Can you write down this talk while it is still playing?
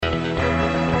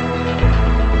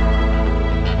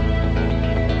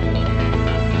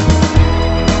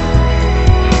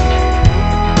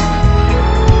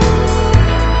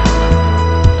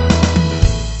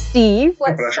No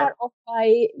let's pressure. start off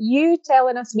by you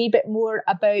telling us a wee bit more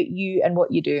about you and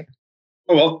what you do.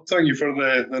 Oh, well, thank you for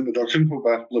the introduction. Hope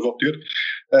I live up to it.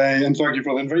 And thank you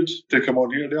for the invite to come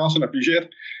on here today, Alison. I appreciate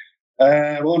it.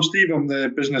 Well, I'm Steve. I'm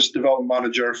the Business Development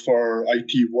Manager for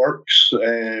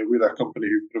ITWORX. We're a company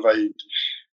who provide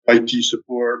IT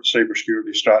support,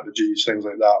 cybersecurity strategies, things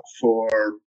like that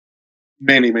for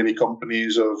many, many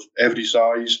companies of every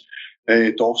size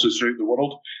to offices throughout the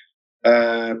world.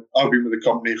 I've been with the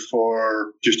company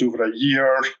for just over a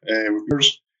year with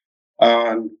yours,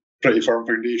 and pretty firm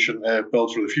foundation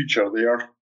built for the future there.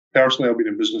 Personally, I've been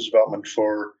in business development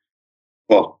for,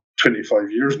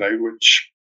 25 years now,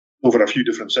 which over a few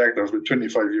different sectors, but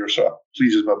 25 years sort of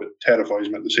pleases me, but terrifies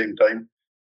me at the same time,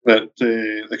 that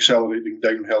accelerating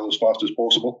downhill as fast as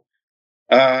possible.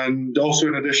 And also,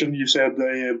 in addition, you said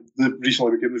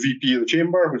recently became the VP of the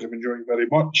Chamber, which I'm enjoying very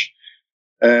much.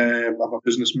 I'm a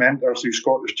business mentor through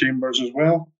Scottish Chambers as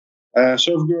well.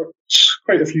 So I've got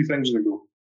quite a few things in the go.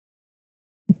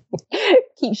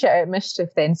 Keeps you out of mischief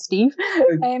then, Steve.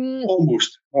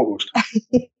 Almost.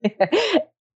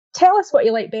 Tell us what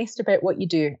you like best about what you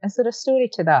do. Is there a story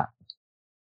to that?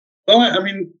 Well, I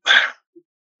mean,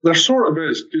 there sort of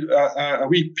is a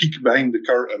wee peek behind the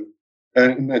curtain,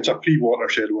 and it's a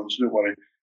pre-watershed one, so don't worry.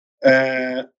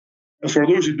 For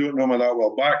those who don't know me that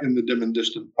well, back in the dim and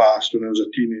distant past, when I was a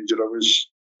teenager,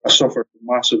 I suffered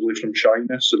massively from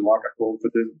shyness and lack of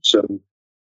confidence and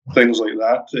things like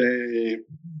that,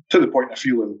 to the point of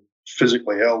feeling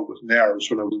physically ill with nerves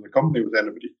when I was in the company with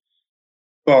anybody.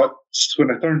 But when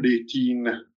I turned 18,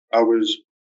 I was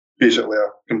basically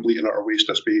a complete and utter waste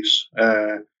of space.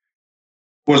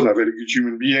 Wasn't a very good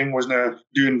human being, wasn't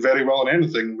doing very well in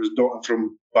anything, was dotting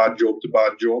from bad job to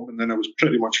bad job, and then I was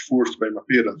pretty much forced by my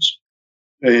parents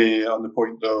on the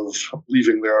point of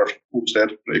leaving their homestead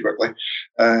pretty quickly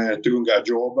to go and get a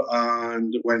job,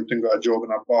 and went and got a job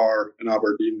in a bar in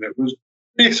Aberdeen that was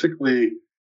basically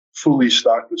fully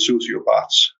stacked with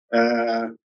sociopaths.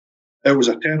 It was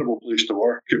a terrible place to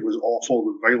work. It was awful.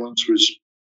 The violence was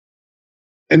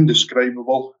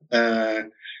indescribable.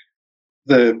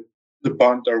 The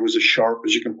banter was as sharp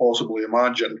as you can possibly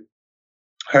imagine.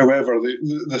 However,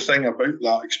 the thing about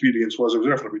that experience was I was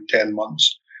there for about 10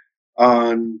 months.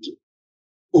 And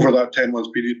over that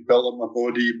 10-month period, built up my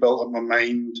body, built up my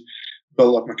mind,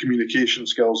 built up my communication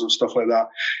skills and stuff like that.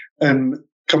 And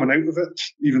coming out of it,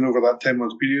 even over that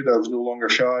 10-month period, I was no longer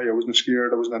shy. I wasn't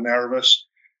scared. I wasn't nervous.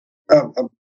 To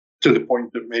the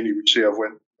point that many would say I've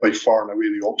went by far and away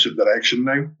the opposite direction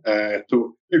now,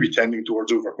 to maybe tending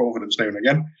towards overconfidence now and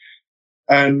again.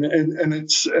 And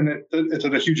it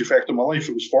had a huge effect on my life.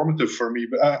 It was formative for me.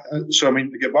 But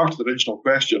to get back to the original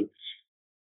question,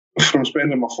 from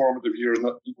spending my formative years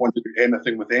not wanting to do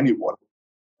anything with anyone,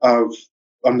 I'm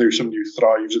now somebody who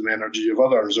thrives in the energy of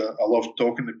others. I love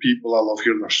talking to people. I love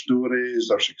hearing their stories,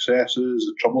 their successes,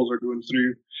 the troubles they're going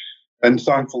through. And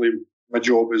thankfully, my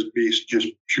job is based just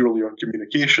purely on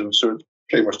communication. So it's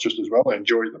pretty much just as well. I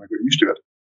enjoy it and I got used to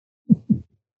it.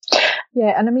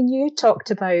 Yeah, and I mean, you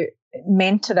talked about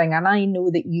mentoring, and I know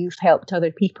that you've helped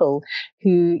other people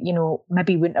who,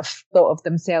 maybe wouldn't have thought of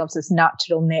themselves as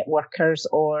natural networkers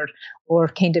or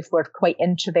kind of were quite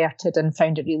introverted and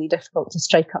found it really difficult to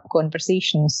strike up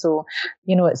conversations. So,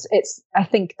 it's I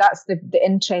think that's the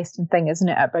interesting thing, isn't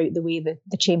it, about the way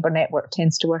the Chamber Network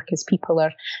tends to work, is people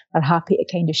are happy to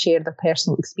kind of share their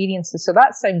personal experiences. So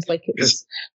that sounds like it was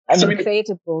an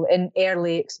incredible and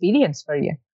early experience for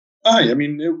you. Aye, I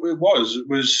mean, it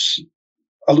was.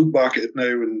 I look back at it now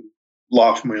and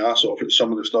laugh my ass off at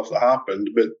some of the stuff that happened,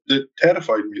 but it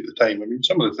terrified me at the time. I mean,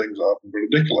 some of the things that happened were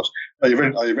ridiculous. I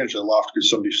eventually laughed because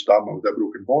somebody stabbed me with a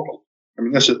broken bottle. I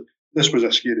mean, this was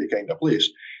a scary kind of place,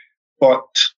 but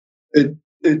it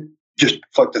just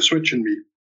flicked a switch in me.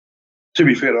 To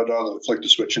be fair, I'd rather have flicked a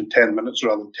switch in 10 minutes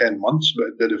rather than 10 months, but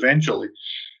it did eventually.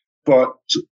 But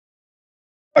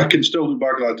I can still look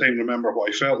back at that time and remember what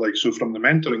I felt like. So from the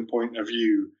mentoring point of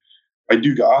view, I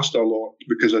do get asked a lot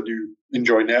because I do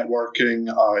enjoy networking.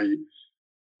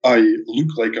 I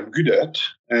look like I'm good at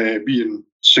it. Being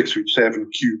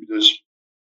 6'7" cubed is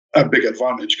a big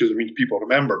advantage because it means people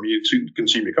remember me and can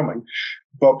see me coming.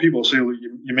 But people say, well,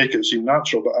 you make it seem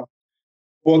natural. But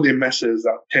what they miss is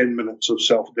that 10 minutes of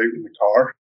self-doubt in the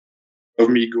car of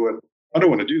me going, I don't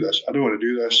want to do this. I don't want to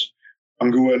do this.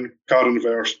 I'm going, car in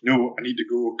reverse. No, I need to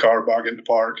go, car back into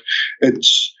park.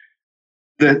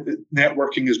 The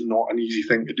networking is not an easy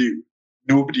thing to do.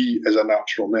 Nobody is a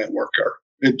natural networker.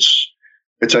 It's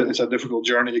a difficult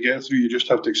journey to get through. You just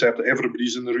have to accept that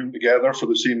everybody's in the room together for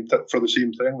the same thing.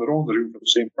 They're all in the room for the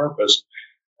same purpose.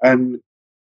 And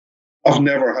I've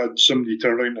never had somebody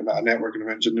turn around to me at a networking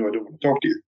event and say, no, I don't want to talk to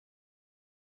you.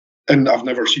 And I've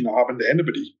never seen it happen to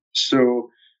anybody. So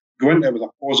go into it with a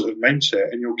positive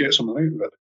mindset and you'll get something out of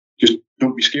it. Just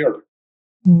don't be scared.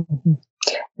 Mm-hmm.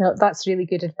 No, that's really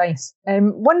good advice.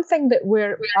 One thing that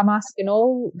I'm asking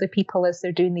all the people as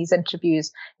they're doing these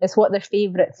interviews is what their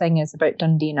favourite thing is about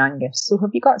Dundee and Angus. So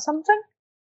have you got something?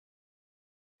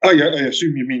 I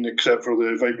assume you mean except for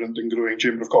the vibrant and growing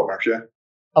Chamber of Commerce, yeah?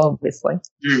 Obviously.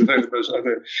 I'm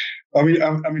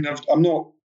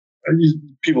not.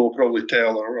 People will probably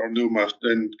tell or know me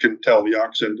and can tell the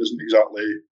accent isn't exactly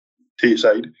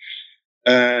Tayside.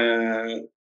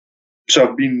 So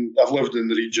I've lived in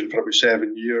the region for about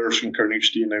 7 years, in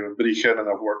Carnoustie, now in Brechin, and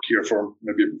I've worked here for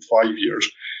maybe about 5 years.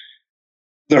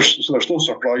 There's still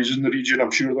surprises in the region,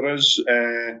 I'm sure there is.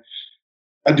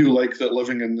 I do like that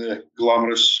living in the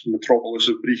glamorous metropolis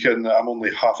of Brechin, I'm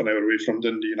only half an hour away from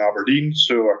Dundee and Aberdeen,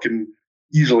 so I can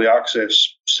easily access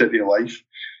city life.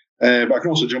 But I can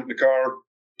also jump in the car,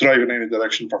 drive in any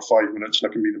direction for 5 minutes, and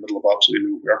I can be in the middle of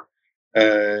absolutely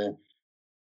nowhere.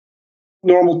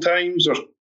 Normal times, there's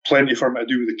plenty for me to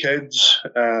do with the kids.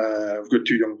 I've got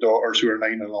 2 young daughters who are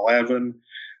 9 and 11,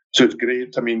 so it's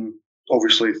great. I mean,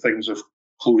 obviously things have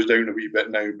closed down a wee bit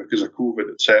now because of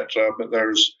COVID, etc. But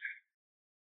there's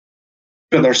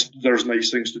nice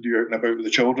things to do out and about with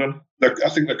the children. I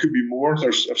think there could be more.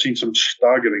 I've seen some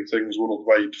staggering things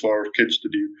worldwide for kids to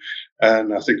do,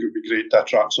 and I think it would be great to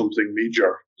attract something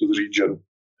major to the region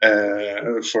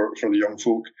for the young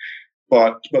folk.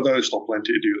 But there is still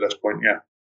plenty to do at this point, yeah.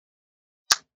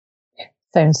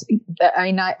 Sounds. I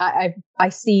mean, I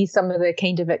see some of the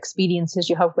kind of experiences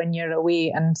you have when you're away,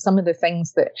 and some of the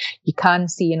things that you can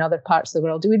see in other parts of the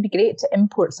world. It would be great to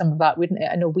import some of that, wouldn't it?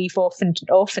 I know we've often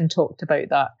talked about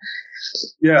that.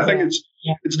 Yeah, I think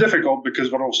it's difficult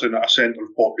because we're also not a centre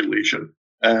of population.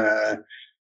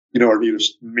 Our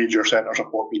nearest major centres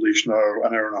of population are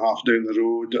an hour and a half down the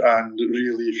road, and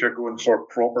really, if you're going for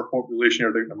proper population,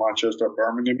 you're down to Manchester,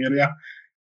 Birmingham area.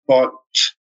 But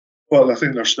I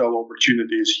think there's still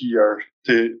opportunities here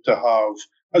to have,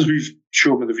 as we've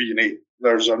shown with the V&A,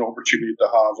 there's an opportunity to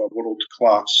have a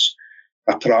world-class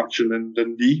attraction in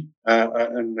Dundee,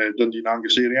 in the Dundee and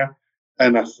Angus area.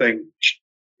 And I think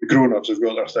the grown-ups have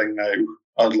got their thing now.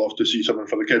 I'd love to see something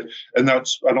for the kids. And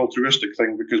that's an altruistic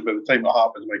thing, because by the time it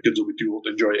happens, my kids will be too old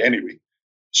to enjoy it anyway.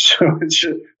 So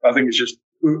I think it's just,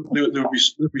 there'll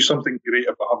be something great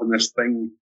about having this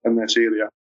thing in this area.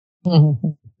 Mm-hmm.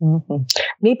 Mm-hmm.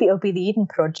 Maybe it'll be the Eden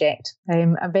Project.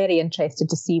 I'm very interested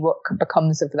to see what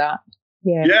becomes of that.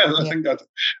 I think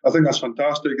that's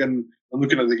fantastic. And I'm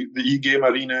looking at the e-game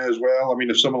arena as well. I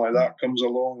mean, if something like that comes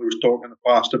along, there was talk in the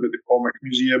past about the comic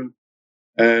museum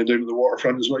down at the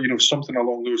waterfront as well. Something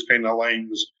along those kind of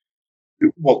lines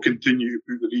will continue to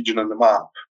put the region on the map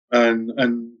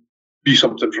and be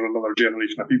something for another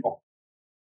generation of people.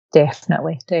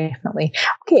 Definitely.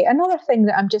 Okay, another thing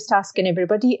that I'm just asking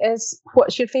everybody is,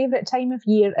 what's your favourite time of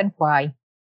year and why?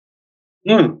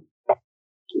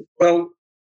 Well,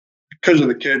 because of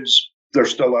the kids, they're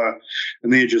still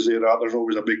in the ages they're at, there's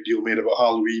always a big deal made about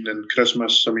Halloween and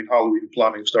Christmas. I mean, Halloween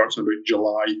planning starts in about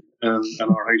July in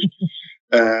our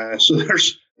house. So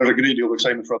there's a great deal of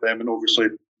excitement for them, and obviously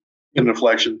in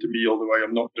reflection to me, although I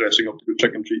am not dressing up to go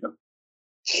trick and treating.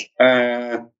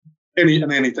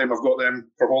 Any time I've got them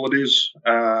for holidays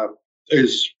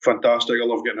is fantastic. I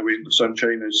love getting away in the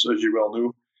sunshine, as you well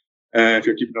know, if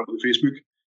you're keeping up with the Facebook.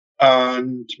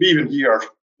 And even here,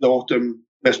 the autumn,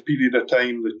 this period of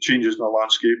time, the changes in the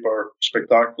landscape are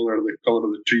spectacular. The colour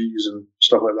of the trees and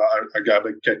stuff like that, I get a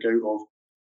big kick out of.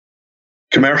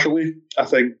 Commercially, I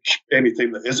think any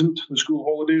time that isn't the school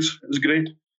holidays is great,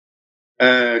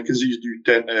 because these do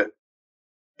tend to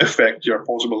affect your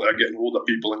possibility of getting hold of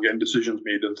people and getting decisions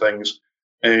made and things.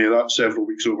 That several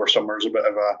weeks over summer is a bit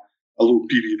of a low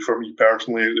period for me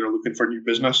personally. They're looking for new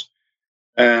business.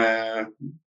 But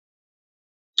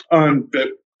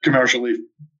commercially,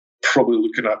 probably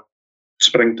looking at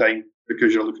springtime,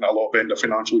 because you're looking at a lot of end of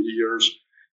financial years,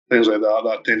 things like that.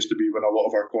 That tends to be when a lot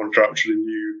of our contracts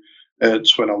renew.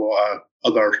 It's when a lot of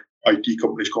other IT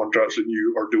companies' contracts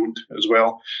renew or don't as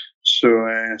well. So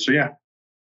yeah.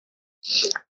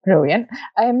 Brilliant.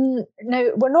 Now,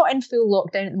 we're not in full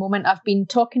lockdown at the moment. I've been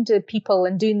talking to people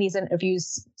and doing these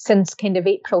interviews since kind of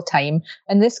April time.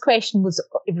 And this question was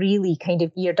really kind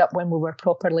of geared up when we were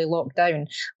properly locked down.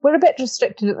 We're a bit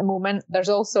restricted at the moment. There's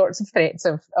all sorts of threats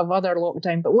of other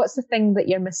lockdown. But what's the thing that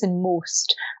you're missing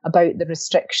most about the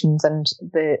restrictions and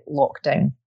the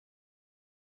lockdown?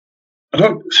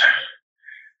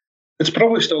 It's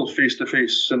probably still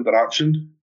face-to-face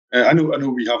interaction. I know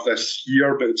we have this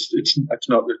here, but it's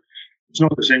not the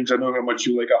same. Cause I know how much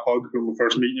you like a hug when we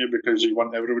first meet you, because you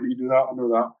want everybody to do that. I know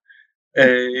that.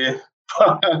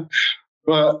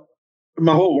 But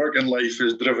my whole working life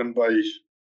is driven by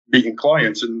meeting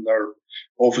clients in their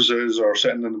offices or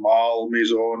sitting in the mall,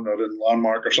 Maison, or in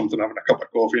Landmark or something, having a cup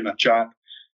of coffee and a chat.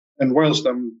 And whilst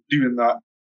I'm doing that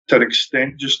to an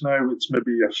extent just now, it's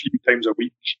maybe a few times a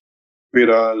week,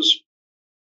 whereas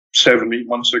 7, 8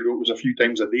 months ago it was a few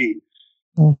times a day.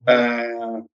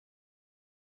 Mm.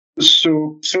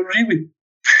 So really,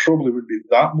 probably would be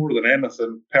that more than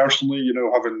anything. Personally,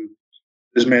 having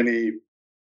as many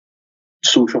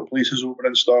social places open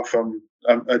and stuff.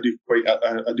 I do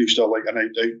still like a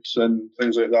night out and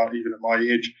things like that, even at my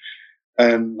age.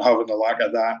 And having the lack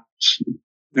of that,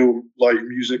 live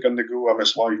music on the go. I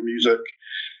miss live music.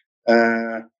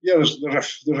 There's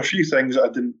a few things that I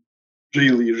didn't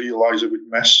really realise I would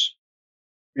miss.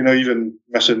 Even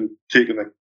missing taking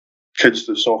the kids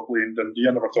to soft play in Dundee.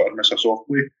 I never thought I'd miss a soft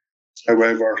play.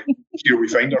 However, here we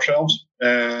find ourselves.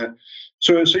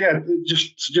 So yeah,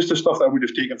 just the stuff that I would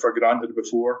have taken for granted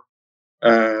before,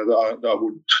 that I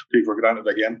would take for granted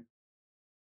again.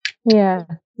 Yeah.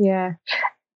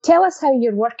 Tell us how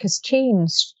your work has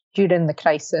changed during the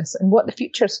crisis and what the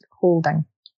future's holding.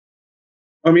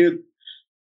 I mean,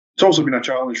 it's also been a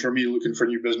challenge for me looking for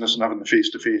new business and having the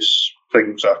face-to-face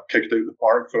things that kicked out the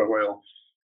park for a while.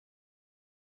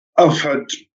 I've had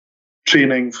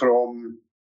training from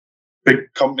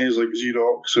big companies like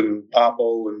ITWORX and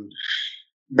Apple and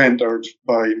mentored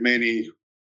by many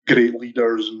great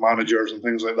leaders and managers and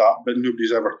things like that, but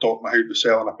nobody's ever taught me how to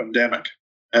sell in a pandemic.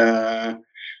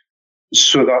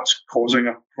 So that's causing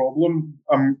a problem.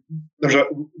 I'm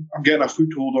getting a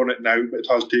foothold on it now, but it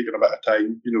has taken a bit of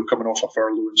time, coming off a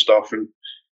furlough and stuff and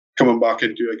coming back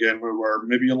into it again where we're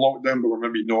maybe in lockdown, but we're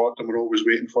maybe not, and we're always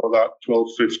waiting for that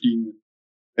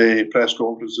 12:15 press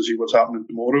conference to see what's happening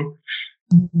tomorrow.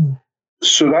 Mm-hmm.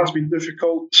 So that's been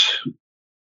difficult.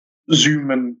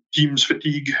 Zoom and Teams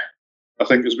fatigue, I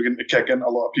think, is beginning to kick in a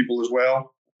lot of people as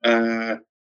well.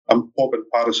 I'm popping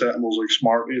paracetamols like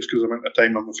Smarties because I'm at the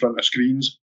time I'm in front of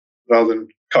screens rather than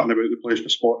cutting about the place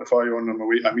with Spotify on my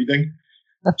way to a meeting.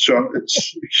 So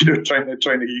it's trying to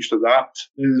get used to that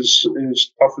is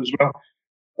tough as well.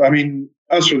 I mean,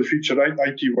 as for the future,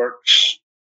 ITWORX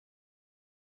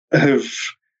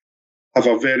have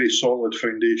a very solid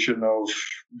foundation of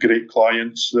great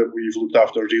clients that we've looked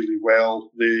after really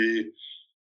well.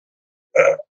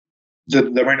 The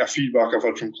amount of feedback I've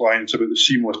had from clients about the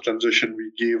seamless transition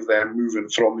we gave them moving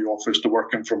from the office to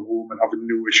working from home and having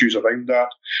no issues around that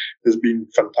has been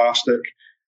fantastic.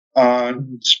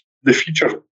 And the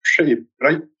future's pretty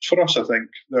bright for us, I think.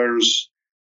 There's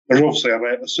obviously a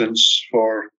reticence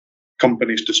for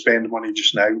companies to spend money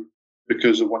just now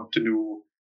because they want to know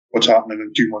what's happening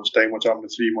in 2 months' time, what's happening in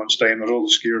 3 months' time. There's all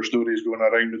the scare stories going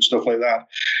around and stuff like that.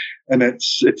 And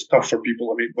it's tough for people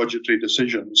to make budgetary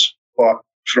decisions. But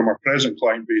from our present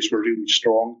client base, we're really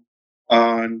strong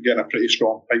and getting a pretty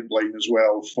strong pipeline as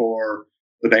well for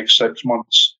the next 6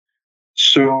 months.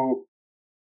 So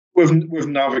we've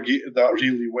navigated that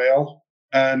really well.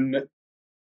 And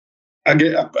I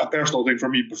get a personal thing for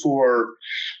me before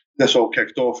this all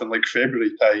kicked off in like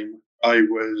February time, I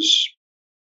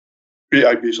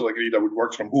basically agreed I would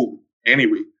work from home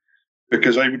anyway,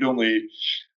 because I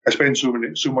spend so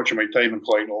much of my time in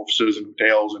client offices and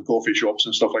hotels and coffee shops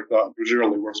and stuff like that. It was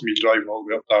really worth me driving all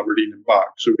the way up to Aberdeen and back.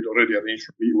 So we'd already arranged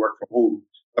for me to work from home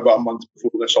about a month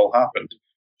before this all happened.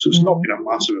 So it's not been a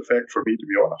massive effect for me, to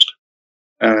be honest.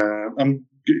 I'm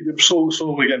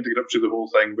slowly getting to grips with the whole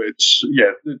thing, but it's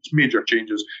major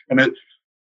changes. And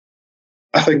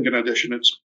I think in addition,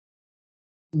 it's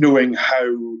knowing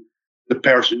how the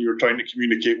person you're trying to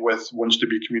communicate with wants to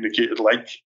be communicated like.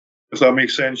 If that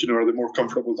makes sense, are they more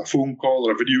comfortable with a phone call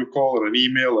or a video call or an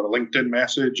email or a LinkedIn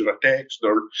message or a text,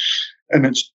 and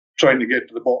it's trying to get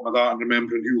to the bottom of that and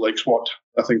remembering who likes what.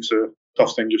 I think it's a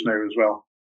tough thing just now as well.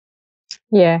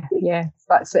 Yeah,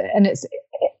 that's it. And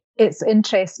it's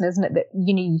interesting, isn't it, that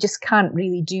you just can't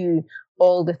really do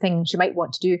all the things you might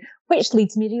want to do, which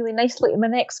leads me really nicely to my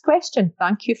next question.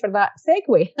 Thank you for that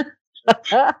segue.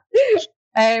 To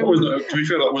be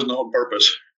fair, that was not on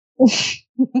purpose.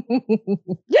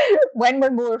 When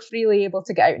we're more freely able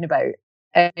to get out and about,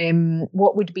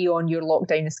 what would be on your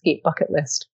lockdown escape bucket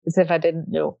list? As if I didn't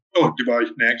know. Oh, Dubai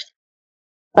next.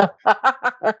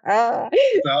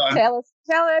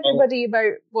 Tell everybody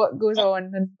about what goes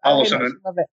on, and I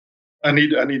love it. I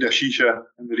need a shisha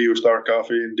in the Rio Star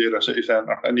Cafe in Deira City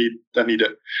Centre. I need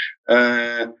it.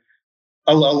 I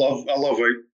love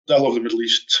the Middle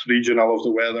East region. I love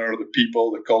the weather, the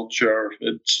people, the culture.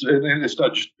 It's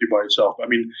not just Dubai itself. I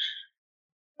mean,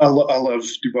 I love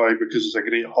Dubai because it's a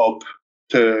great hub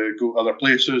to go other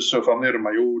places. So if I'm there on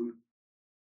my own,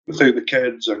 without the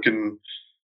kids,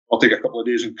 I'll take a couple of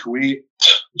days in Kuwait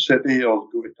City. I'll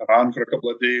go to Tehran for a couple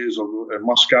of days. I'll go to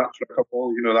Muscat for a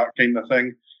couple. That kind of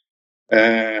thing.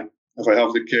 If I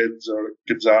have the kids, or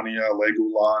Kidzania,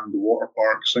 Legoland, the water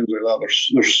parks, things like that,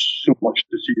 there's so much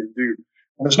to see and do,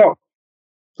 and it's not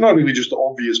really just the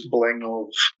obvious bling of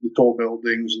the tall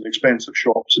buildings and the expensive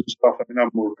shops and stuff. I mean,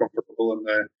 I'm more comfortable in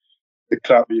the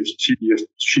crappiest, cheapest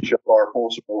shisha bar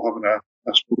possible, having a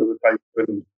smoke of the pipe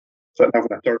and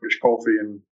having a Turkish coffee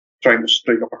and trying to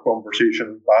strike up a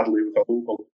conversation badly with a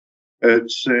local.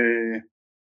 It's and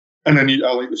I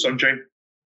like the sunshine,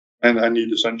 and I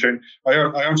need the sunshine. I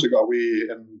actually got away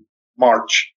in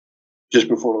March just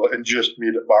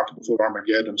made it back before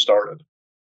Armageddon started.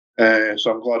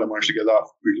 So I'm glad I managed to get that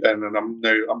booked in, and I'm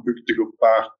booked to go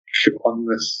back on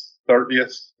the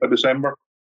 30th of December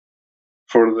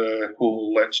for the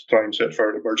whole Let's Try and Set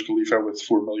Fire to Burj Khalifa with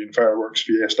 4 million fireworks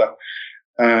fiesta.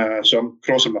 So I'm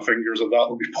crossing my fingers that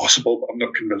will be possible, but I'm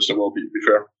not convinced it will be, to be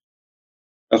fair.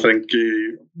 I think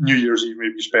New Year's Eve may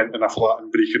be spent in a flat in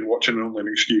Brecon watching Only an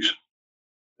Excuse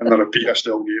and a repeat a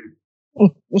still game.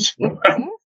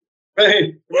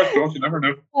 Hey, you never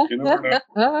know. You never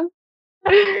know.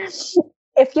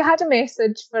 If you had a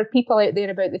message for people out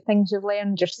there about the things you've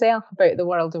learned yourself about the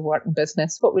world of work and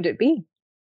business, what would it be?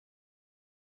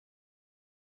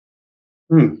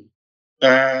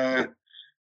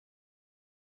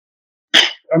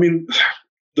 I mean,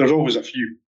 there's always a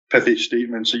few pithy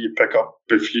statements that you pick up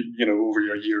if you over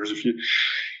your years. If you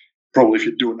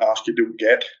don't ask, you don't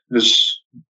get. Is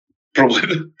probably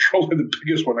the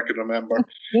biggest one I can remember.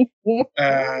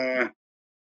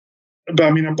 But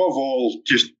I mean, above all,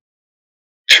 just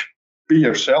be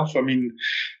yourself. I mean,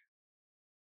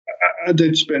 I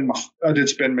did spend my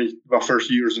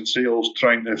first years in sales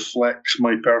trying to flex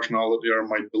my personality or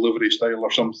my delivery style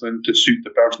or something to suit the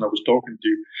person I was talking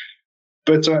to.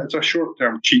 But it's a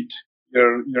short-term cheat.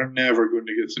 You're never going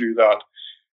to get through that.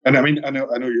 And I mean, I know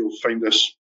you'll find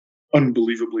this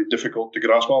unbelievably difficult to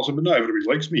grasp, Alison, but not everybody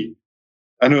likes me.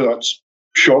 I know that's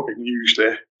shocking news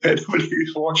to anybody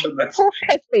who's watching this.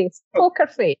 Poker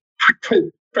face.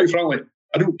 Quite frankly,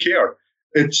 I don't care.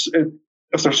 If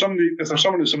there's something that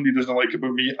somebody doesn't like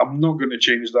about me, I'm not going to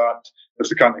change that if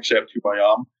they can't accept who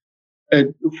I am.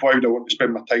 Why would I want to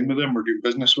spend my time with them or do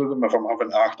business with them if I'm having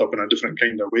to act up in a different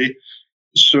kind of way?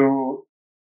 So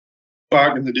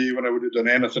back in the day when I would have done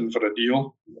anything for a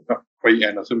deal, not quite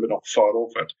anything, but not far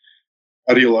off it,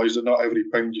 I realised that not every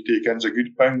pound you take in is a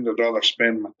good pound. I'd rather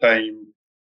spend my time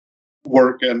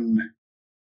working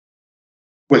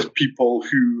with people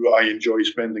who I enjoy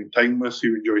spending time with,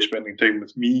 who enjoy spending time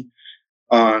with me,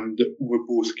 and we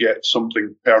both get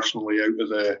something personally out of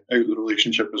the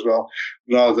relationship as well,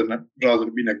 rather than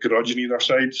being a grudge on either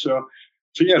side. So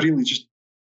yeah, really just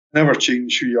never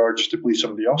change who you are just to please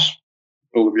somebody else.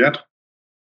 Will be it.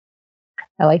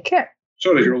 I like it.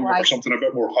 Sorry if you're looking for something a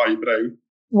bit more highbrow.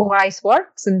 Wise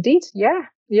words, indeed. Yeah.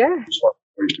 Yeah.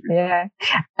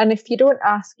 And if you don't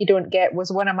ask, you don't get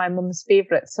was one of my mum's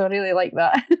favourites. So I really like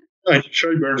that. Aye,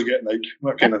 shy birds getting out,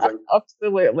 that kind of thing.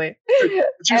 Absolutely.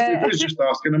 It's just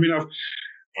asking. I mean,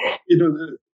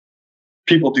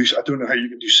 people do. I don't know how you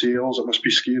can do sales. It must be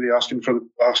scary asking for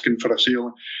a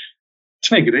sale.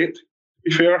 It's not great, to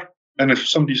be fair. And if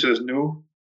somebody says no,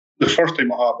 the first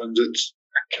time it happens, it's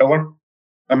a killer.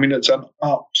 I mean, it's an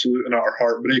absolute and utter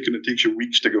heartbreak, and it takes you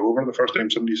weeks to go over the first time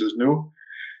somebody says no.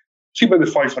 See, by the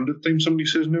 500th time somebody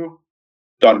says no,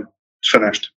 done. It's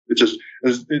finished. It's just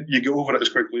you get over it as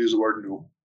quickly as the word no,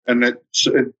 and it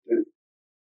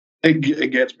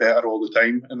gets better all the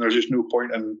time. And there's just no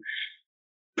point in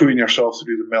putting yourself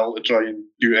through the mill to try and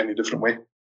do it any different way.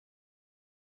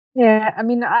 Yeah, I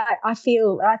mean, I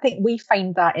think we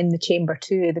find that in the chamber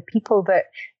too. The people that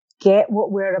get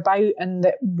what we're about and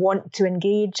that want to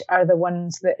engage are the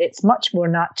ones that it's much more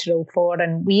natural for,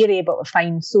 and we're able to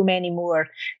find so many more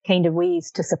kind of ways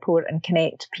to support and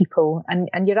connect people. And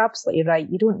you're absolutely right.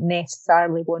 You don't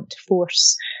necessarily want to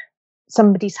force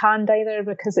somebody's hand either,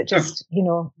 because it just,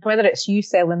 whether it's you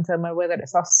selling to them or whether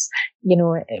it's us,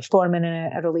 forming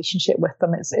a relationship with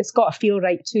them, it's got to feel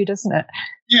right too, doesn't it?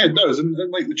 Yeah, it does. And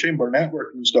like the chamber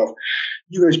network and stuff,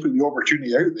 you guys put the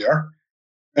opportunity out there.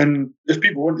 And if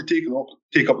people want to take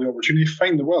up the opportunity,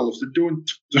 fine, they will. If they don't,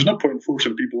 there's no point in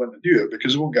forcing people in to do it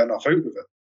because they won't get enough out of it.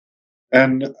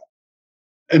 And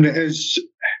it is,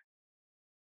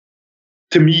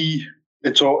 to me,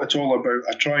 it's all about,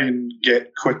 I try and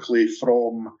get quickly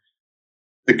from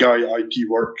the guy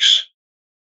ITWORX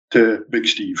to Big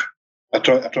Steve. I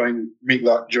try and make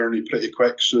that journey pretty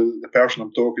quick so that the person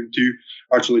I'm talking to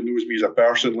actually knows me as a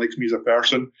person, likes me as a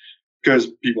person.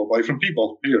 Because people buy from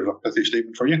people. Here's a pithy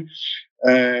statement for you.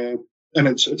 And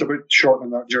it's about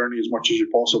shortening that journey as much as you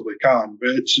possibly can. But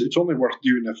it's only worth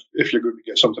doing if you're going to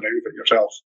get something out of it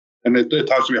yourself. And it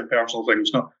has to be a personal thing.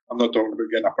 It's not. I'm not talking about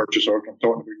getting a purchase order. I'm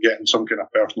talking about getting some kind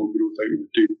of personal growth out of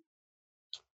it too.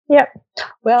 Yep.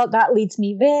 Well, that leads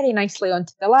me very nicely on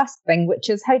to the last thing, which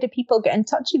is how do people get in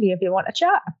touch with you if you want to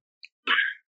chat?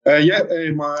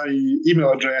 My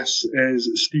email address is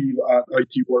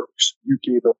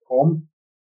steve@itworksuk.com.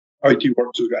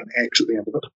 ITWORX has got an X at the end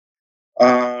of it.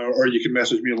 Or you can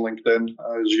message me on LinkedIn.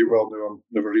 As you well know, I'm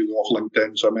never really off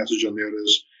LinkedIn, so a message on there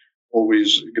is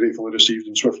always gratefully received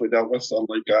and swiftly dealt with,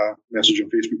 unlike a message on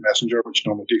Facebook Messenger, which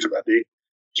normally takes about a day.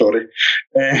 Sorry.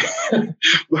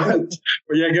 But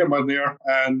yeah, get them on there.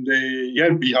 And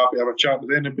be happy to have a chat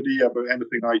with anybody about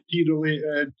anything IT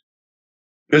related,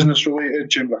 business related,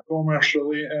 Chamber of Commerce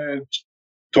related,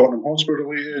 Tottenham Hotspur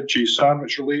related, cheese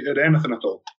sandwich related, anything at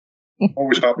all.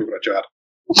 Always happy for a chat.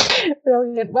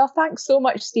 Brilliant. Well, thanks so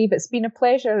much, Steve. It's been a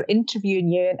pleasure interviewing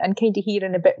you and kind of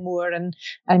hearing a bit more and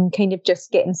kind of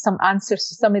just getting some answers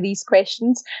to some of these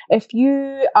questions. If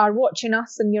you are watching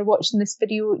us and you're watching this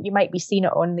video, you might be seeing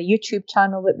it on the YouTube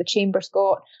channel that the Chamber's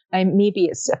got. Maybe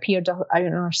it's appeared out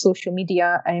on our social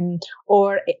media,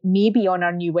 or it may be on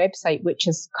our new website, which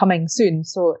is coming soon.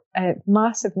 So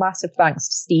massive thanks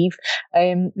to Steve.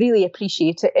 Really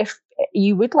appreciate it. If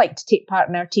you would like to take part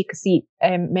in our Take a Seat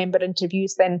member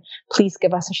interviews, then please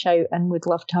give us a shout and we'd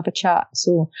love to have a chat.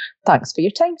 So thanks for your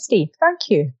time, Steve. Thank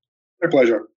you. My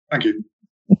pleasure. Thank you.